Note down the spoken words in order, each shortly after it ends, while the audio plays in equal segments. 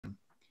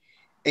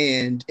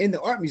And in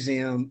the art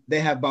museum, they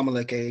have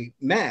Bamileke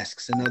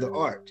masks and other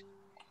art.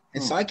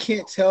 And so I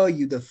can't tell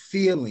you the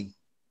feeling.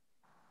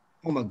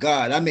 Oh my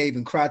God, I may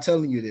even cry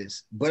telling you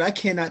this, but I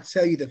cannot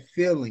tell you the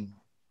feeling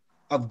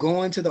of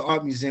going to the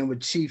art museum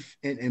with Chief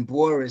and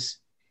Boris,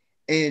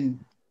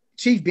 and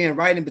Chief being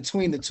right in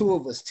between the two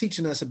of us,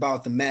 teaching us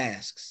about the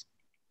masks.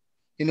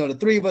 You know, the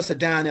three of us are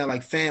down there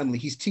like family.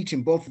 He's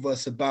teaching both of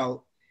us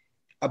about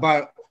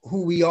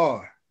who we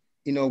are.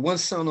 You know, one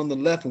son on the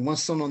left and one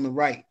son on the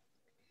right.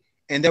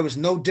 And there was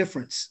no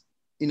difference,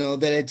 you know,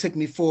 that it took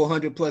me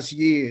 400 plus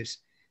years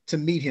to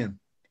meet him.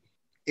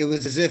 It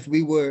was as if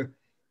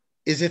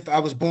I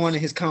was born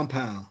in his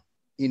compound,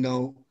 you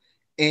know.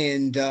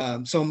 And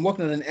so I'm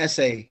working on an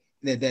essay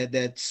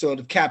that sort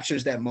of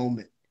captures that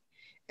moment.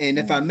 And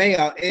if I may,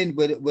 I'll end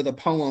with a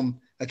poem,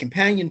 a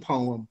companion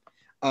poem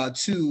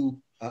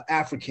to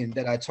African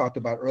that I talked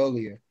about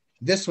earlier.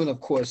 This one, of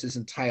course, is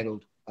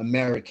entitled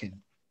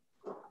American.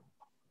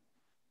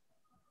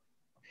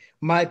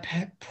 My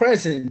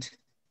present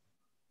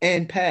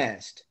and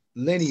past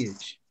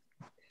lineage,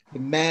 the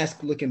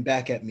mask looking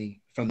back at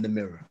me from the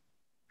mirror.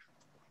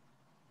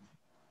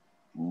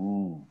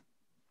 Ooh.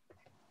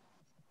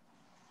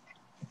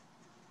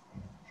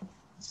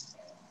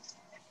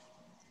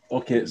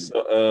 Okay,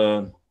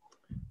 so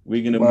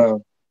we're gonna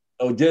move.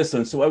 Oh,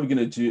 Jason, so what are we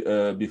gonna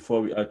do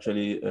before we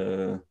actually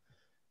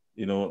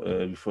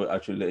before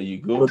actually let you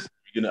go? So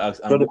we're gonna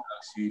ask, I'm gonna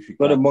ask you if you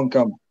Brother can.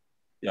 Monkam.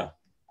 Yeah.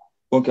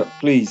 Monkam,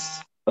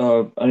 please.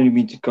 I didn't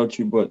mean to cut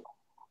you, but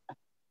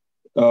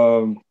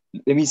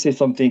let me say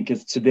something,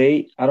 because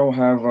today I don't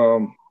have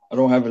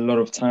a lot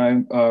of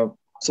time.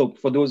 So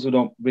for those who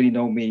don't really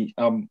know me,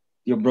 I'm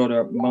your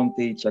brother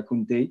Monte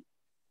Chakunte.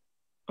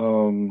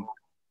 Um,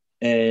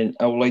 and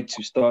I would like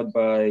to start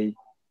by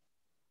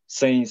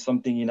saying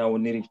something in our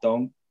native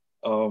tongue,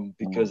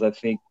 because I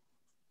think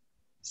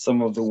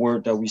some of the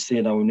word that we say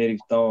in our native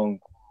tongue,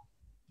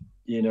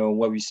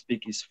 what we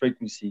speak is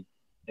frequency,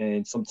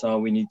 and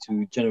sometimes we need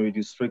to generate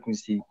this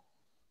frequency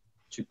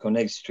to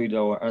connect straight to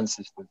our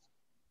ancestors.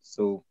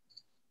 So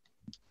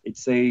it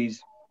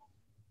says,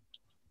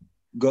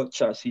 God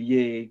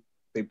Chasiye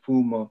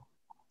Pepuma.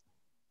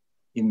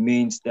 It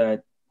means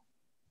that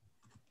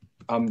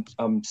I'm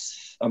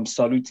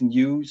saluting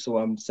you, so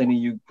I'm sending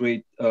you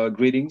great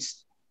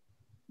greetings,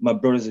 my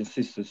brothers and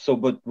sisters. So,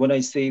 but when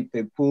I say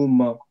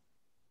Pepuma,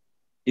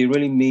 it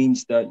really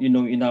means that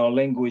in our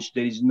language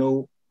there is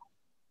no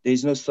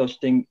such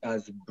thing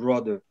as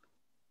brother,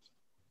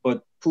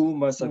 but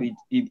Puma,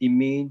 it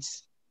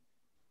means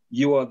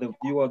you are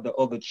the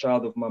other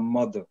child of my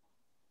mother.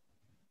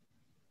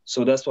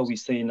 So that's what we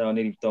say in our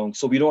native tongue.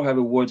 So we don't have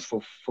a word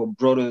for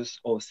brothers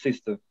or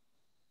sister.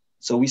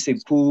 So we say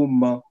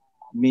Puma,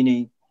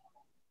 meaning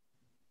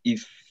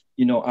if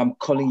I'm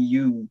calling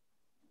you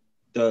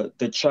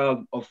the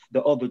child of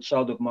the other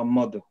child of my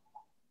mother.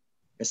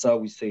 That's how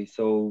we say.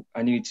 So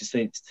I needed to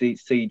say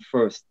it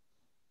first.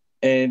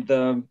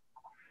 And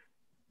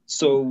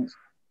so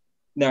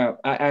now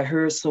I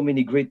heard so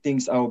many great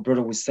things our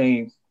brother was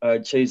saying,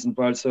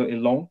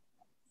 Jason.Vasser-Elong.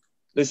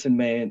 Listen,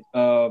 man,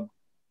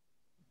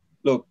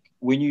 look,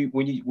 when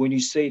you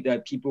say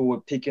that people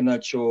were picking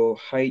at your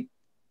height,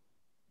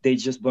 they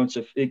just bunch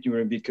of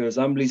ignorant, because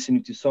I'm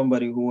listening to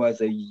somebody who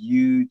has a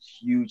huge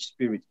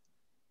spirit.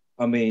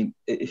 I mean,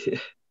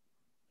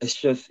 it's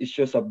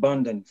just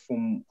abundant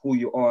from who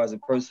you are as a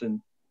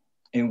person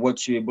and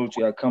what you're able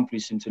to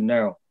accomplish into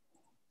now.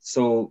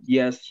 So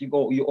yes,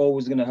 you're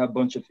always gonna have a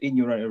bunch of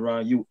ignorant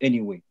around you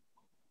anyway.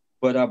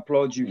 But I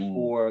applaud you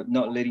for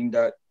not letting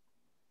that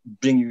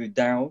bring you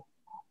down,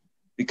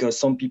 because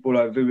some people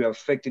are very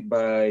affected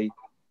by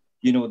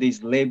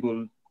this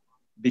label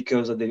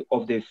because of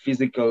their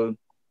physical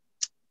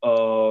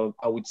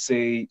I would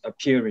say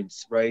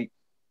appearance, right?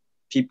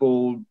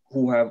 People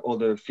who have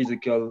other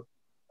physical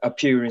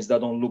appearance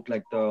that don't look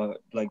like the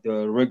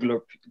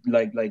regular,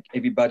 like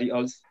everybody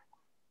else,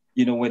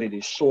 whether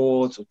they're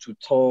short or too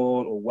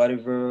tall or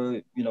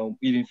whatever,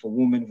 even for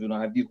women who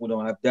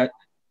don't have that,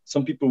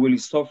 some people really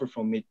suffer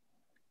from it,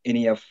 and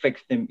it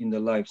affects them in their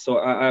life. So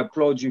I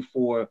applaud you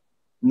for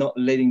not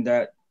letting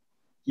that,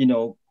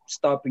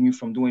 stopping you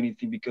from doing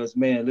anything, because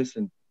man,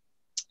 listen,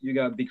 you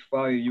got big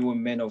fire, you're a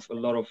man of a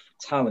lot of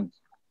talent.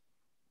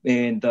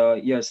 And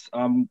yes,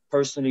 I'm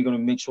personally gonna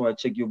make sure I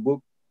check your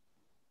book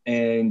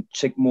and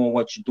check more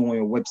what you do on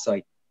your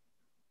website.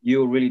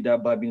 You're really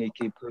that Babylon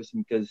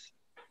person, because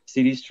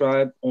see, this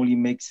tribe only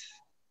makes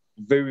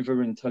very,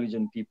 very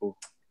intelligent people.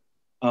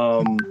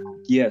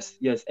 Yes,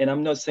 yes. And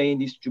I'm not saying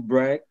this to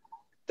brag.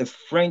 The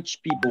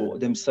French people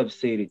themselves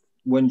said it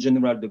when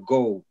General de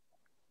Gaulle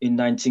in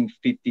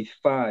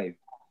 1955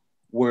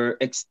 were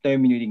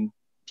exterminating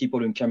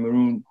people in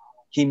Cameroon.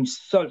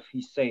 Himself,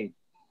 he said,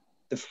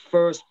 the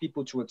first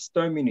people to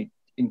exterminate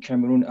in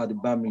Cameroon are the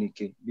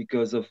Bamileke,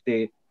 because of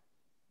their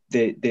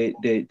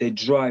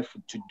drive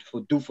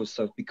for do for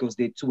self, because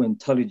they're too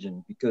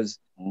intelligent, because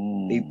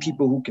they're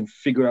people who can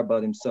figure out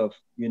about themselves.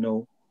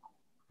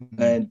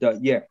 And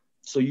yeah,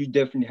 so you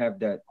definitely have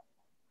that.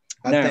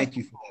 I Now, thank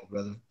you for that,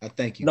 brother. I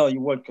thank you. no,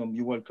 you're welcome.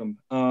 You're welcome.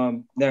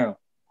 Now,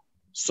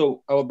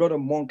 So our brother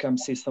Monkam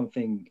said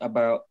something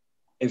about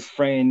a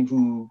friend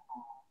who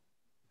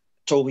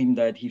told him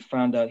that he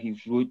found out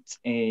his roots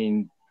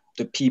and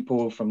the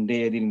people from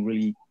there didn't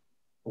really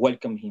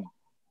welcome him.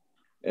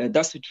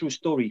 That's a true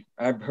story.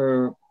 I've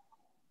heard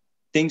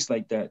things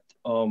like that.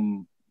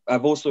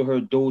 I've also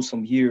heard those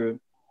from here,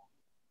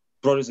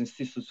 brothers and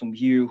sisters from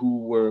here who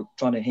were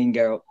trying to hang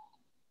out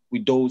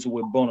with those who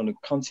were born on the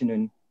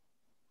continent,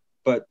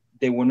 but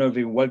they were not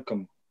very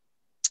welcome.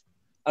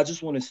 I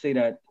just want to say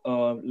that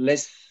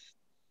let's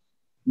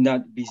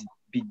not be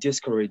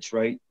discouraged,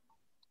 right?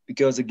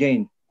 Because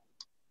again,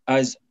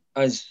 as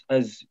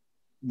as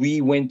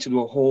we went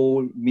through the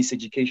whole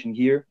miseducation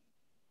here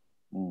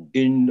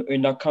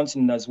in our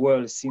continent as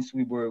well, since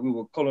we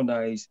were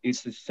colonized,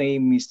 it's the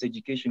same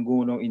miseducation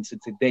going on into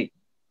today.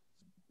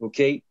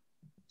 Okay,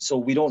 so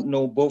we don't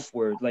know both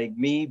words. Like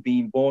me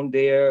being born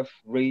there,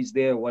 raised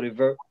there,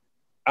 whatever.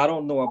 I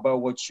don't know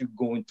about what you're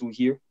going through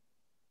here.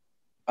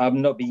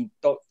 I'm not being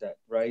taught that,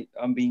 right?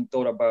 I'm being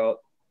taught about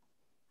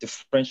the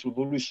French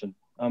Revolution.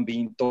 I'm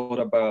being taught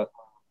about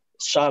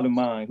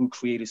Charlemagne, who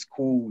created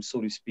school,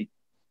 so to speak.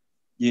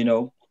 You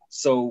know,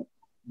 so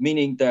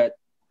meaning that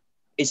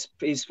it's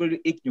really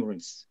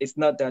ignorance. It's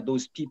not that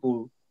those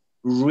people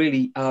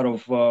really out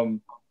of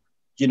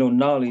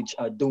knowledge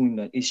are doing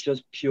that. It's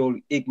just pure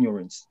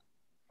ignorance.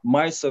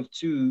 Myself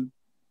too,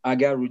 I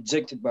got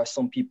rejected by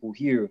some people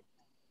here.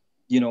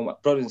 My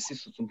brothers and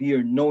sisters from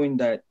here, knowing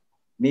that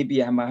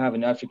maybe I might have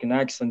an African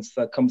accent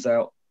that comes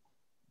out,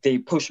 they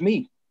push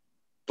me.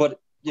 But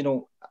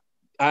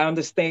I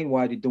understand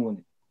why they're doing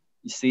it.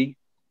 You see,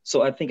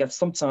 so I think at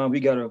some time we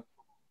gotta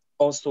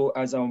also,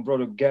 as our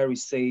brother Gary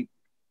said,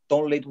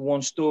 don't let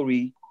one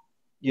story,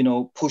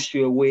 push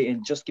you away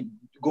and just keep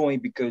going,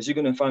 because you're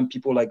gonna find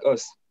people like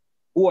us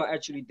who are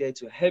actually there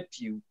to help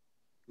you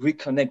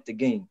reconnect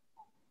again,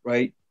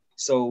 right?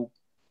 So,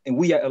 and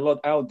we are a lot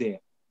out there.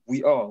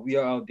 We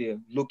are out there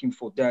looking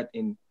for that,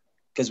 and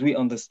because we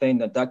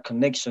understand that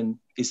connection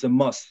is a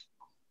must,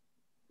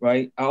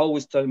 right? I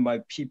always tell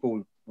my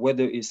people,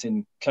 whether it's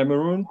in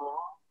Cameroon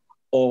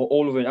or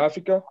all over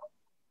Africa,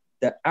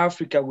 that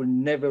Africa will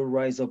never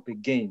rise up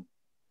again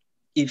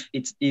if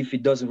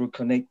it doesn't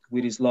reconnect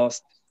with its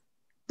lost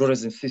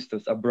brothers and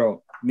sisters abroad,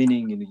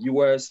 meaning in the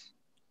US,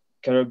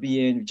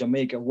 Caribbean,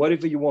 Jamaica,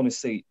 whatever you want to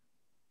say.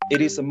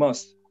 It is a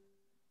must,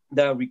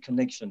 that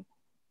reconnection,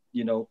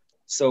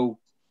 So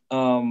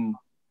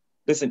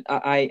listen,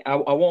 I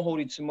won't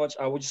hold it too much.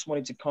 I just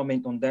wanted to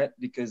comment on that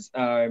because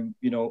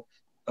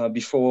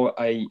before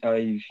I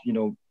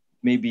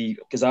maybe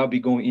because I'll be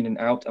going in and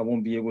out, I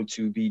won't be able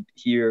to be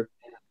here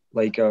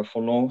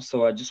for long.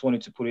 So I just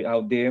wanted to put it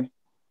out there.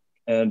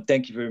 And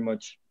thank you very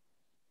much.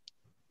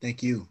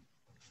 Thank you.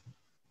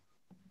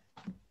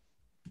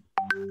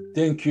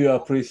 Thank you. I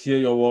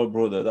appreciate your word,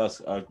 brother.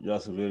 That's a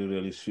really,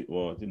 really sweet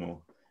word.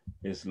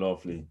 It's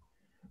lovely.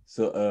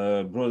 So,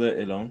 brother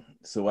Elong,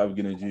 so what we're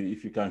gonna do,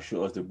 if you can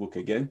show us the book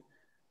again,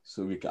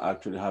 so we can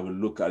actually have a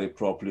look at it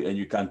properly, and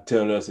you can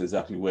tell us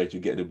exactly where to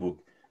get the book.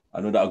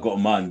 I know that I got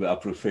mine, but I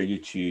prefer you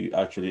to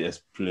actually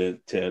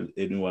tell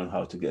anyone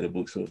how to get the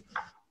book.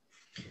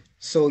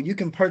 So you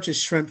can purchase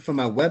Shrimp from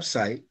my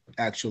website,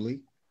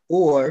 actually,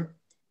 or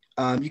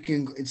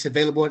it's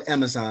available at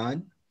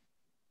Amazon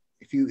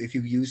if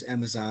you use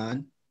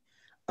Amazon.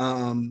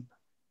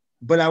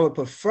 But I would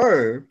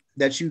prefer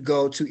that you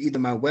go to either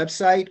my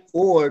website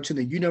or to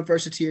the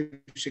University of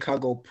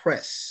Chicago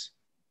Press,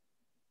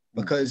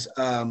 because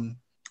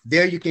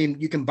there you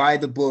can buy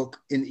the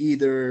book in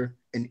either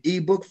an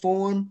ebook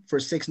form for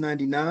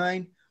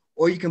 $6.99,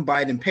 or you can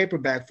buy it in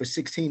paperback for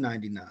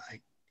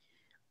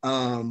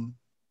 $16.99.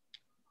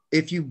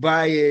 If you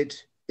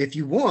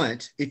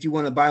want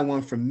to buy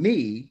one from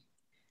me,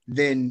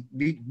 then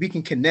we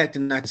can connect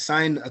and I can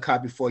sign a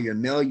copy for you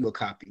and mail you a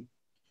copy.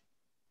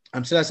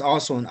 So that's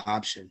also an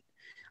option.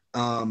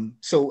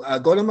 So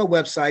go to my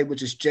website,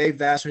 which is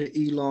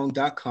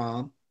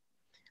Jason.Vasser-Elong.com.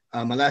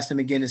 My last name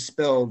again is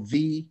spelled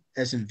V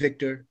as in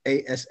Victor,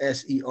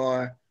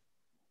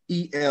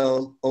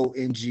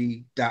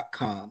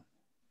 ASSERELONG.com.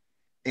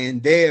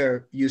 And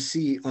there you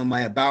see on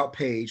my about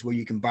page where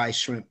you can buy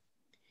Shrimp.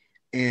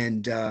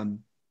 And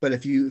but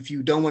if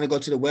you don't want to go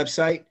to the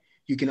website,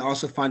 you can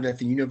also find it at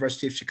the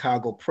University of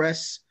Chicago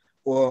Press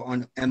or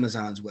on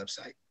Amazon's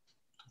website.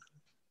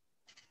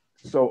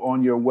 So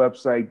on your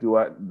website, do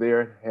I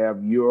there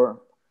have your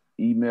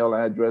email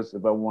address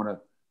if I want to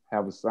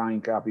have a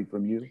signed copy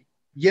from you?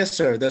 Yes,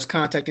 sir. There's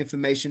contact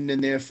information in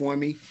there for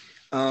me.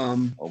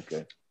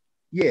 Okay.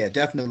 Yeah,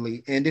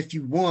 definitely. And if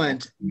you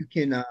want, you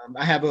can.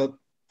 I have a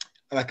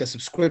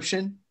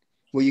subscription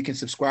where you can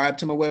subscribe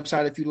to my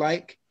website if you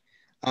like.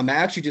 I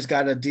actually just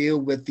got a deal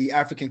with the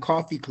African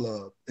Coffee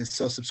Club, and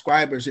so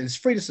subscribers, and it's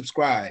free to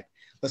subscribe,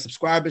 but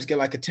subscribers get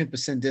like a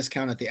 10%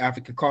 discount at the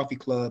African Coffee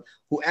Club,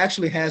 who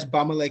actually has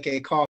Bamaleke coffee.